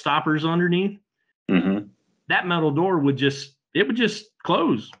those foot stoppers underneath, mm-hmm. that metal door would just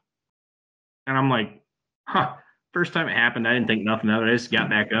close. And I'm like, first time it happened, I didn't think nothing of it. I just got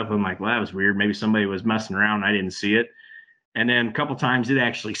back up. I'm like, well, that was weird. Maybe somebody was messing around. I didn't see it. And then a couple times it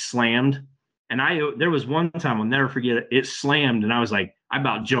actually slammed. And there was one time, I'll never forget it. It slammed, and I was like, I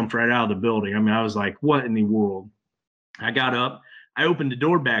about jumped right out of the building. I mean, I was like, what in the world? I got up. I opened the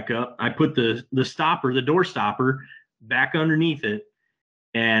door back up. I put the door stopper back underneath it.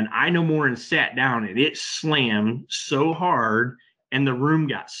 And I no more than sat down, and it slammed so hard, and the room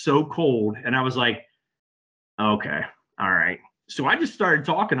got so cold. And I was like, okay, all right. So I just started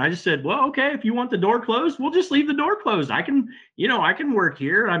talking. I just said, well, okay, if you want the door closed, we'll just leave the door closed. I can work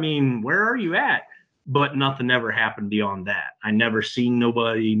here. I mean, where are you at? But nothing ever happened beyond that. I never seen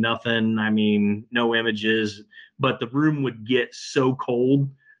nobody, nothing. I mean, no images, but the room would get so cold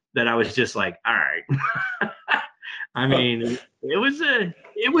that I was just like, all right. I mean, it was eerie.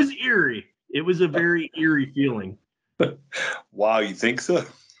 It was a very eerie feeling. Wow. You think so?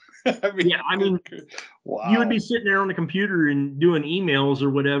 Wow. You would be sitting there on the computer and doing emails or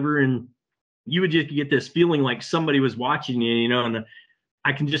whatever, and you would just get this feeling like somebody was watching you, and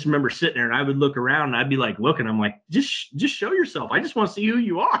I can just remember sitting there, and I would look around, and I'd be like looking, I'm like, just show yourself. I just want to see who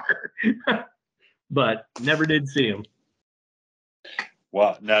you are. But never did see him.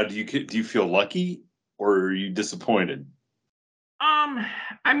 Wow. Now, do you feel lucky, or are you disappointed?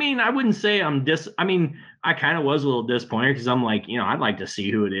 I mean, I wouldn't say I kind of was a little disappointed because I'm like, I'd like to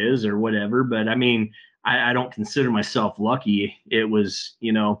see who it is or whatever. But I mean, I don't consider myself lucky. It was,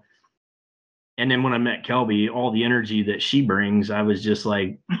 and then when I met Kelby, all the energy that she brings, I was just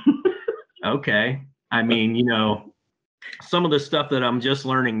like, okay. I mean, some of the stuff that I'm just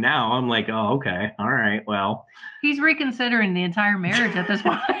learning now, I'm like, oh, okay. All right. Well, he's reconsidering the entire marriage at this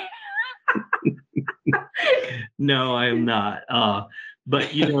point. No, I am not. But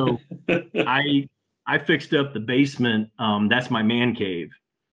I fixed up the basement. That's my man cave.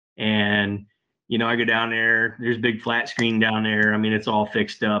 And, I go down there, there's a big flat screen down there. I mean, it's all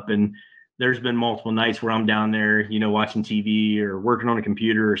fixed up, and there's been multiple nights where I'm down there, watching TV or working on a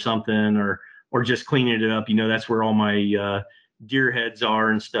computer or something, or just cleaning it up. That's where all my, deer heads are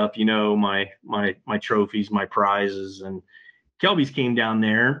and stuff, my trophies, my prizes. And Kelby's came down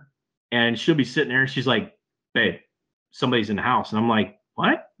there, and she'll be sitting there, and she's like, babe, somebody's in the house. And I'm like,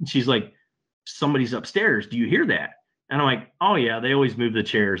 what? And she's like, somebody's upstairs. Do you hear that? And I'm like, oh yeah, they always move the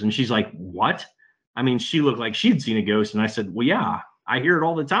chairs. And she's like, what? I mean, she looked like she'd seen a ghost. And I said, well, yeah, I hear it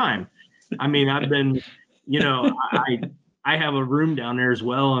all the time. I mean, I've been, I have a room down there as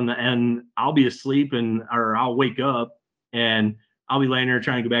well. And I'll be asleep or I'll wake up and I'll be laying there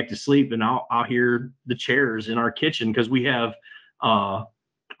trying to go back to sleep. And I'll hear the chairs in our kitchen, because we have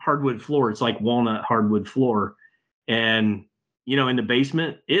hardwood floor. It's like walnut hardwood floor. And, in the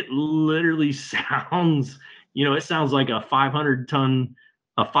basement, it literally sounds, it sounds like a 500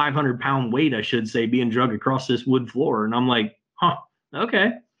 pound weight, I should say, being dragged across this wood floor. And I'm like,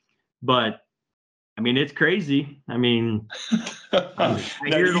 okay. But I mean, it's crazy. I mean, do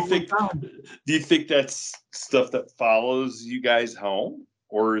you think that's stuff that follows you guys home,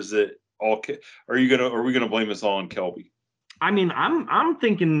 or is it all? Are we going to blame this all on Kelby? I mean, I'm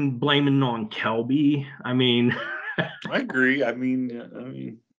thinking blaming on Kelby. I mean, I agree. I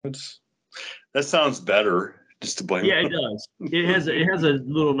mean, that sounds better. Just to blame. Yeah, it does. It has a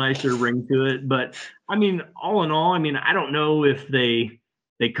little nicer ring to it. But I mean, all in all, I mean, I don't know if they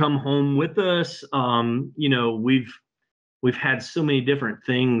come home with us. You know, we've had so many different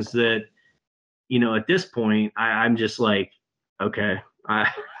things that, you know, at this point, I'm just like, okay,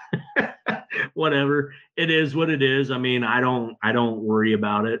 whatever. It is what it is. I mean, I don't worry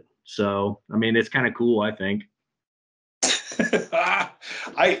about it. So, I mean, it's kind of cool, I think.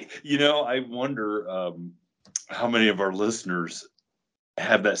 I wonder how many of our listeners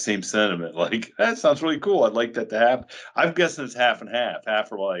have that same sentiment. Like, that sounds really cool. I'd like that to happen. I'm guessing it's half and half.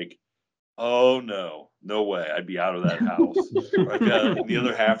 Half are like, oh no way, I'd be out of that house. And the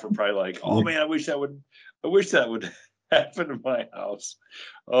other half are probably like, oh man, I wish that would happen in my house.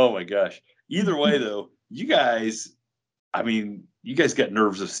 Oh my gosh. Either way though, you guys got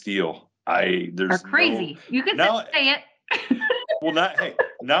nerves of steel. They're crazy. You can say it. Well,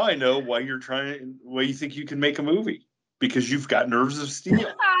 now I know why you think you can make a movie, because you've got nerves of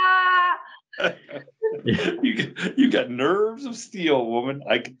steel. you got nerves of steel, woman.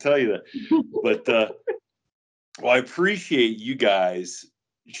 I can tell you that. But I appreciate you guys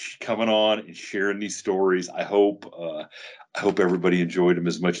coming on and sharing these stories. I hope everybody enjoyed them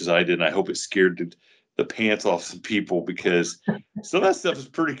as much as I did, and I hope it scared the pants off some people, because some of that stuff is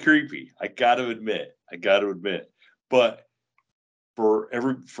pretty creepy. I got to admit. But for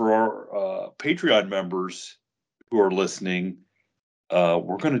our Patreon members who are listening,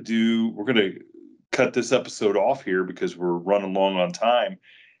 we're going to cut this episode off here because we're running long on time.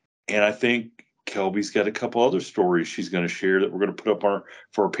 And I think Kelby's got a couple other stories she's going to share that we're going to put up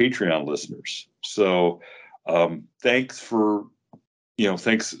for our Patreon listeners. So thanks Kelby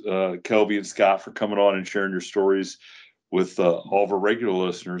and Scott for coming on and sharing your stories with all of our regular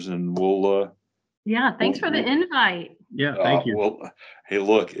listeners. And we'll thanks for the invite. Yeah, thank you. Well, hey,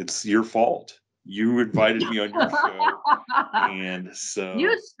 look, it's your fault. You invited me on your show, and so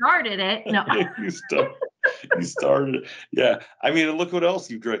you started it. No, you started it. Yeah, I mean, look what else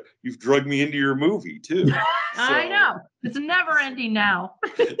you've drugged me into your movie too. So, I know, it's never ending now.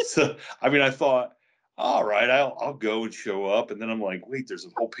 So, I mean, I thought, all right, I'll go and show up, and then I'm like, wait, there's a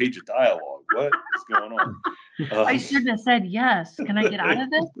whole page of dialogue. What is going on? I shouldn't have said yes. Can I get out of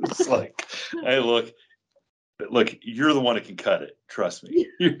this? It's like, hey, look, you're the one that can cut it. Trust me.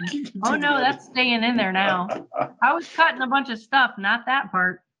 Oh no, that's staying in there now. I was cutting a bunch of stuff, not that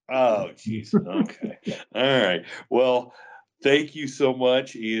part. Oh, jeez. Okay. All right. Well, thank you so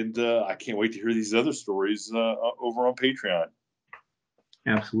much, and I can't wait to hear these other stories over on Patreon.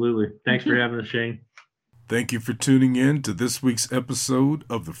 Absolutely. Thanks for having us, Shane. Thank you for tuning in to this week's episode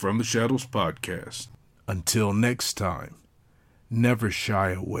of the From the Shadows podcast. Until next time, never shy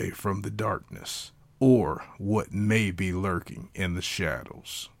away from the darkness or what may be lurking in the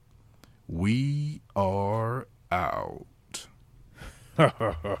shadows. We are out.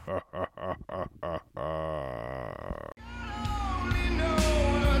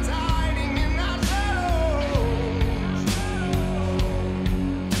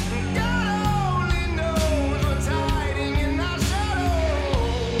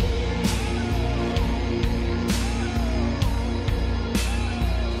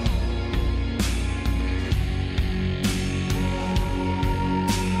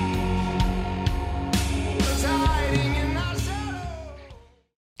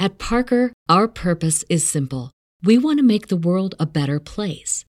 At Parker, our purpose is simple. We want to make the world a better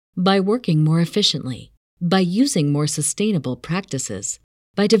place by working more efficiently, by using more sustainable practices,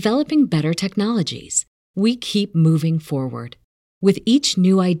 by developing better technologies. We keep moving forward. With each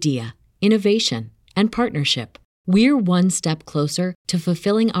new idea, innovation, and partnership, we're one step closer to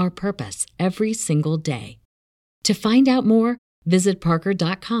fulfilling our purpose every single day. To find out more, visit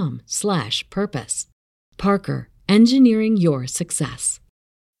parker.com/purpose. Parker, engineering your success.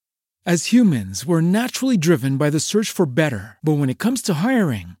 As humans, we're naturally driven by the search for better. But when it comes to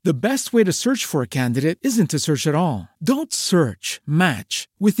hiring, the best way to search for a candidate isn't to search at all. Don't search, match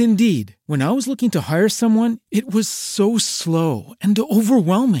with Indeed. When I was looking to hire someone, it was so slow and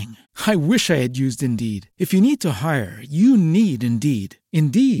overwhelming. I wish I had used Indeed. If you need to hire, you need Indeed.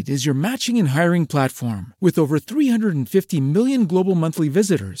 Indeed is your matching and hiring platform with over 350 million global monthly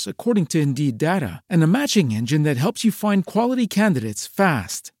visitors, according to Indeed data, and a matching engine that helps you find quality candidates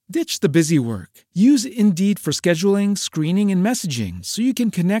fast. Ditch the busy work. Use Indeed for scheduling, screening, and messaging so you can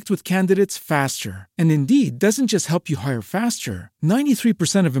connect with candidates faster. And Indeed doesn't just help you hire faster.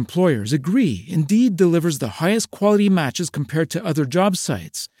 93% of employers agree Indeed delivers the highest quality matches compared to other job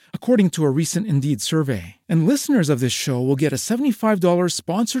sites, according to a recent Indeed survey. And listeners of this show will get a $75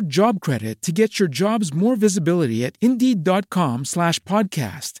 sponsored job credit to get your jobs more visibility at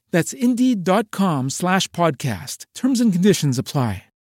Indeed.com/podcast. That's Indeed.com/podcast. Terms and conditions apply.